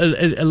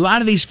 a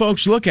lot of these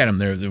folks, look at them.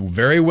 They're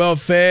very well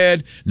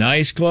fed,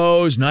 nice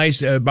clothes,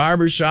 nice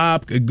barber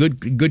shop, a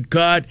good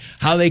cut,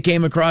 how they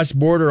came across the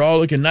border, all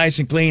looking nice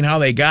and clean, how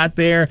they got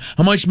there,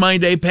 how much money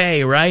they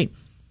pay, right?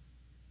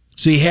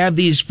 So you have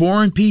these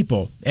foreign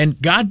people,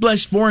 and God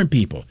bless foreign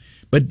people,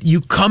 but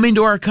you come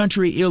into our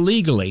country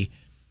illegally,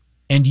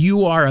 and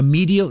you are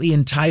immediately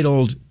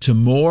entitled to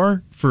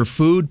more for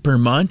food per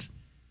month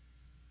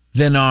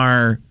than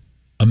our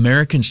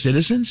American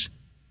citizens,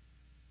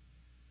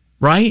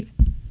 right?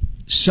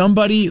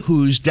 Somebody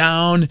who's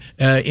down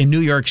in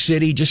New York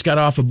City, just got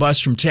off a bus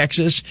from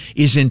Texas,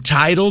 is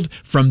entitled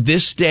from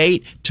this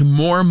state to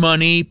more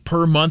money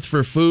per month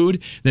for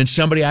food than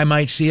somebody I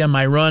might see on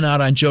my run out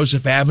on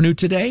Joseph Avenue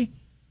today?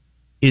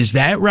 Is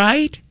that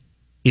right?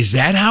 Is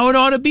that how it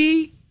ought to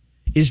be?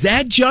 Is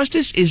that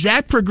justice? Is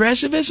that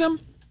progressivism?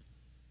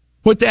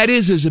 What that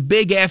is a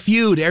big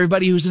FU to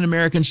everybody who's an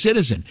American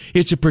citizen.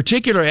 It's a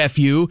particular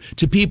FU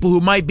to people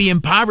who might be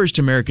impoverished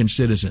American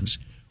citizens,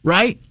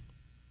 right?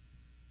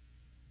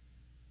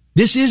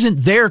 This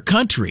isn't their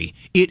country.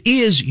 It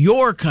is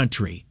your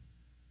country,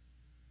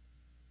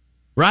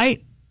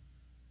 right?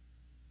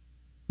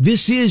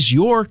 This is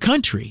your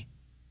country.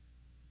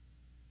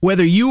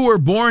 Whether you were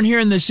born here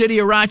in the city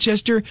of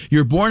Rochester,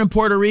 you're born in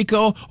Puerto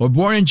Rico, or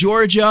born in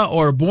Georgia,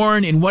 or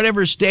born in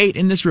whatever state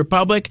in this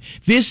republic,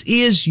 this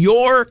is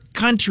your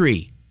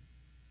country.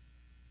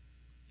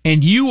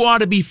 And you ought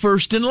to be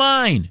first in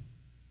line.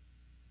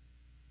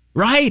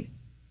 Right?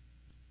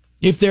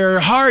 If there are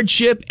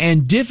hardship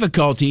and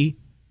difficulty,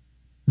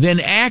 then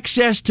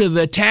access to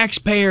the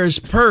taxpayer's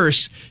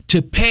purse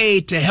to pay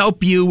to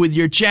help you with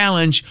your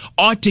challenge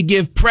ought to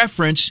give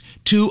preference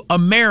to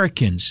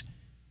Americans,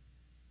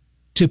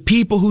 to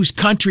people whose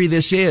country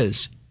this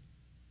is.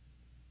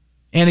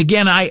 And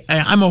again,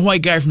 I'm a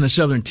white guy from the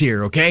southern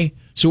tier, okay?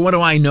 So what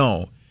do I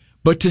know?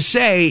 But to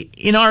say,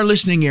 in our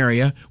listening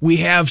area, we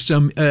have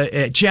some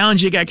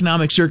challenging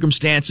economic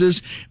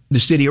circumstances.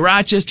 The city of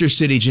Rochester,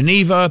 city of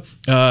Geneva,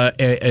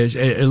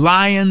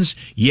 Lyons,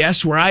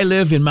 yes, where I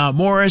live in Mount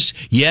Morris,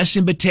 yes,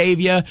 in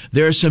Batavia.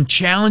 There are some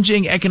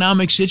challenging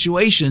economic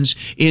situations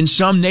in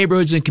some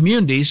neighborhoods and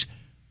communities.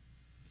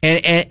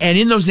 And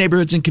in those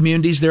neighborhoods and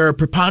communities, there are a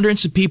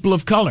preponderance of people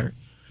of color.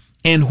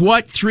 And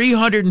what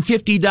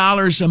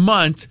 $350 a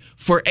month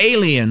for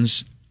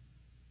aliens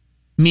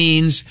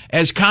means,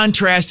 as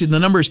contrasted, the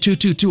number is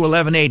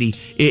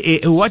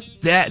 222-1180. What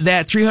that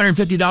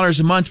 $350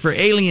 a month for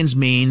aliens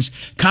means,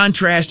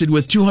 contrasted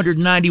with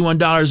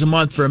 $291 a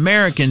month for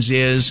Americans,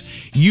 is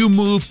you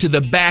move to the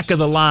back of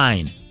the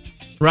line,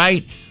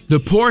 right? The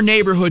poor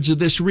neighborhoods of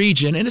this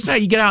region, and it's not,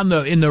 you get out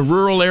in the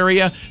rural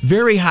area,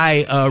 very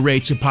high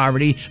rates of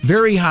poverty,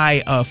 very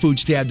high food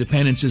stamp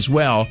dependence as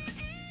well.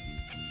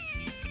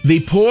 The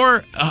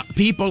poor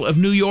people of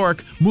New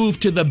York move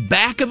to the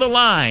back of the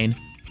line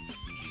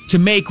to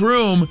make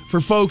room for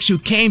folks who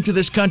came to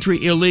this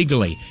country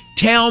illegally.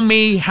 Tell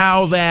me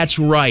how that's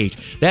right.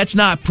 That's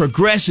not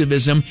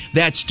progressivism,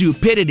 that's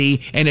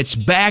stupidity, and it's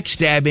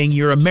backstabbing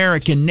your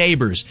American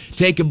neighbors.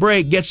 Take a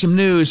break, get some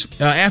news.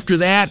 After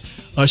that,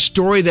 a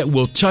story that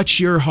will touch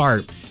your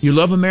heart. You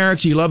love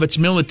America, you love its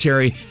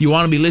military, you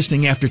want to be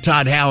listening after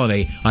Todd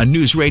Halliday on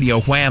News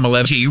Radio Wham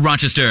 11. G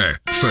Rochester.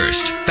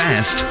 First,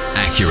 fast,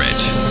 accurate.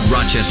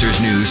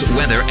 Rochester's news,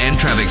 weather, and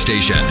traffic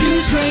station.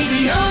 News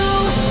Radio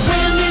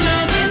Wham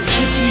 1180.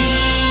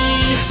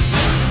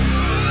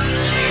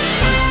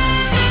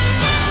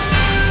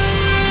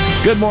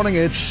 Good morning.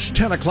 It's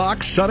 10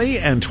 o'clock, sunny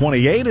and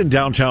 28 in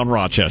downtown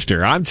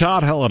Rochester. I'm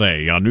Todd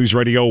Halliday on News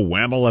Radio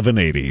Wham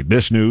 1180.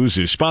 This news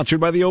is sponsored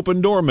by the Open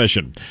Door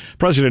Mission.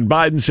 President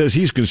Biden says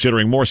he's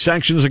considering more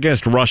sanctions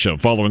against Russia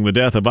following the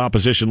death of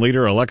opposition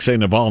leader Alexei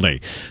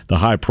Navalny. The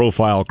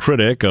high-profile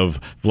critic of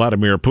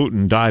Vladimir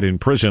Putin died in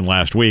prison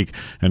last week,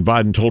 and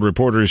Biden told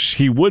reporters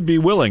he would be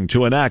willing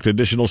to enact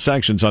additional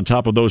sanctions on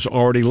top of those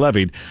already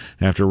levied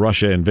after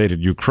Russia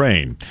invaded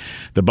Ukraine.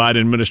 The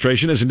Biden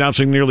administration is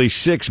announcing nearly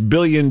 $6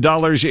 billion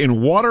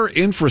in water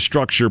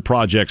infrastructure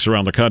projects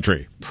around the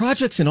country.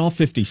 Projects in all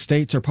 50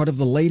 states are part of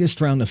the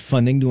latest round of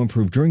funding to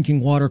improve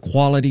drinking water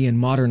quality and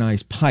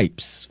modernize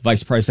pipes.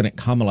 Vice President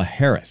Kamala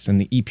Harris and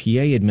the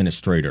EPA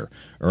administrator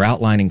are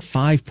outlining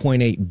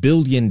 $5.8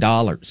 billion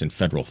in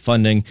federal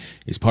funding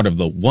as part of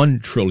the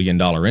 $1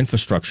 trillion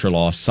infrastructure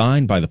law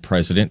signed by the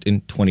president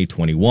in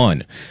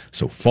 2021.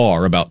 So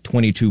far, about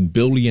 $22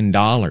 billion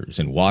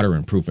in water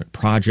improvement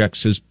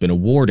projects has been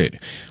awarded.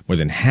 More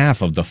than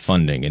half of the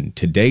funding in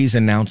today's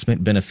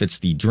announcement benefits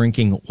the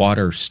Drinking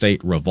Water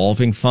State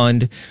Revolving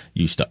Fund,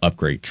 used to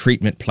upgrade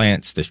treatment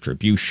plants,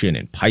 distribution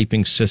and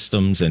piping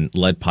systems, and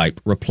lead pipe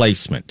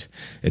replacement.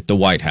 At the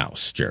White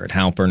House, Jared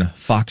Halpern,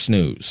 Fox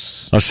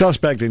News. A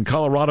suspect in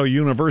Colorado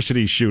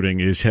University shooting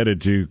is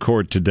headed to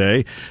court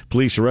today.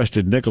 Police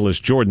arrested Nicholas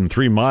Jordan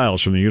 3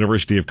 miles from the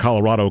University of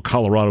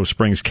Colorado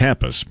Springs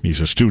campus.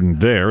 He's a student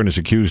there and is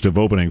accused of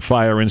opening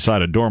fire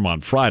inside a dorm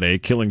on Friday,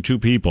 killing 2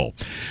 people.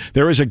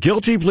 There is a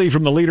guilty plea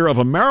from the leader of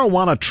a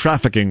marijuana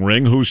trafficking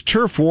ring whose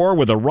turf war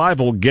with a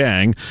rival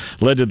gang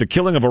led to the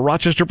killing of a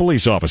Rochester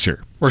police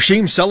officer.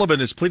 Rasheem Sullivan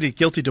has pleaded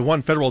guilty to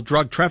 1 federal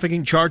drug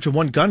trafficking charge and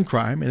 1 gun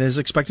crime and is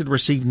expected to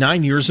receive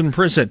 9 years in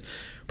prison.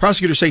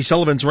 Prosecutors say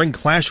Sullivan's ring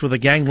clashed with a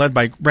gang led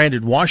by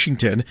Brandon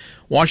Washington.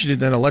 Washington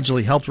then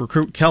allegedly helped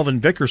recruit Kelvin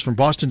Vickers from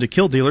Boston to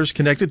kill dealers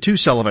connected to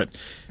Sullivan.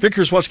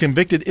 Vickers was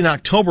convicted in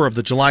October of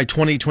the July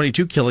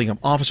 2022 killing of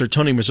Officer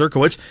Tony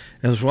Mazurkowitz,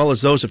 as well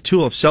as those of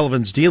 2 of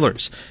Sullivan's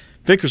dealers.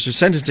 Vickers'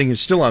 sentencing is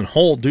still on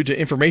hold due to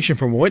information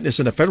from a witness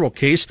in a federal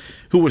case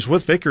who was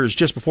with Vickers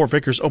just before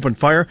Vickers opened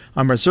fire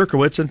on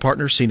Mazurkowitz and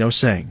partner Sino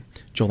Singh.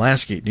 Joel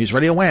Lasky, News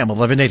Radio Wham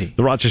 1180.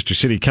 The Rochester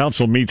City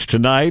Council meets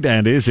tonight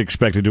and is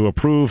expected to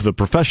approve the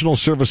professional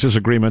services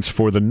agreements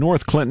for the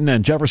North Clinton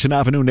and Jefferson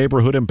Avenue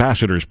Neighborhood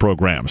Ambassadors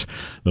programs.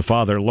 The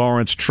Father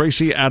Lawrence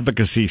Tracy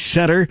Advocacy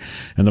Center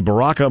and the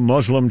Baraka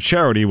Muslim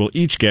Charity will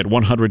each get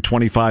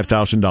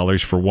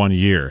 $125,000 for 1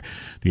 year.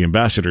 The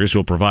ambassadors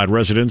will provide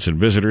residents and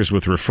visitors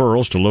with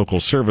referrals to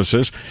local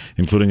services,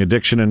 including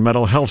addiction and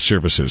mental health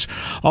services.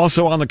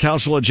 Also on the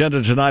council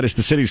agenda tonight is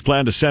the city's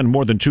plan to send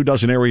more than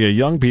 24 area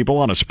young people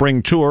on a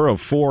spring tour of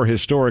 4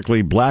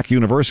 historically black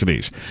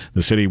universities.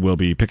 The city will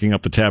be picking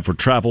up the tab for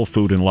travel,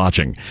 food, and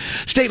lodging.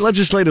 State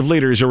legislative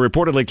leaders are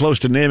reportedly close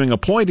to naming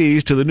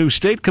appointees to the new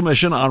State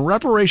Commission on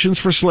Reparations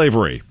for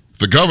Slavery.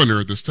 The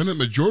governor, the Senate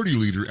Majority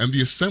Leader, and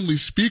the Assembly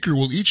Speaker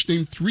will each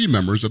name 3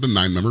 members of the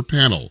 9-member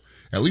panel.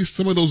 At least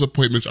some of those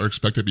appointments are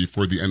expected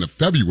before the end of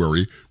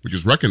February, which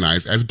is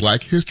recognized as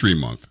Black History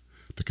Month.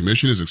 The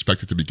commission is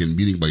expected to begin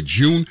meeting by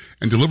June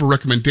and deliver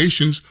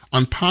recommendations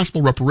on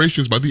possible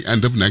reparations by the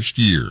end of next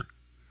year.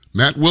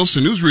 Matt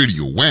Wilson, News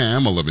Radio,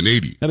 Wham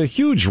 1180. And a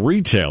huge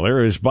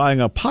retailer is buying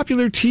a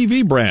popular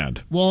TV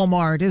brand.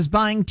 Walmart is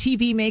buying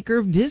TV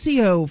maker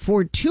Vizio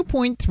for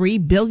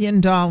 $2.3 billion.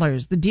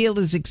 The deal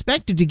is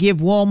expected to give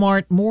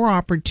Walmart more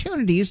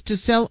opportunities to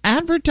sell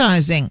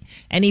advertising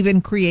and even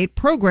create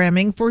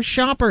programming for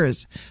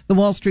shoppers. The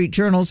Wall Street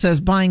Journal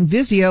says buying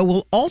Vizio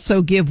will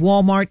also give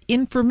Walmart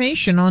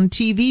information on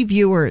TV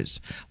viewers.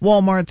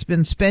 Walmart's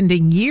been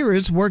spending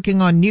years working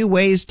on new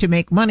ways to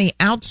make money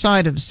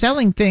outside of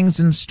selling things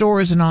in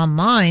stores and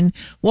online.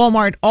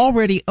 Walmart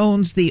already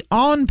owns the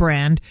On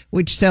brand,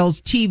 which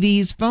sells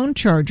TVs, phone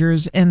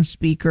chargers, and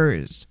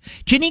speakers.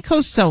 Ginny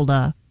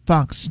Cosola,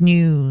 Fox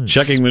News.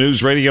 Checking the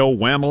News Radio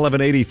Wham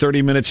 1180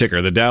 30-minute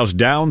ticker. The Dow's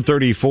down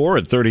 34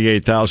 at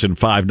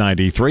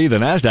 38,593. The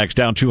Nasdaq's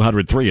down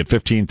 203 at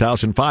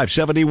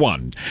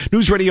 15,571.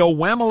 News Radio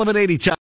Wham 1180.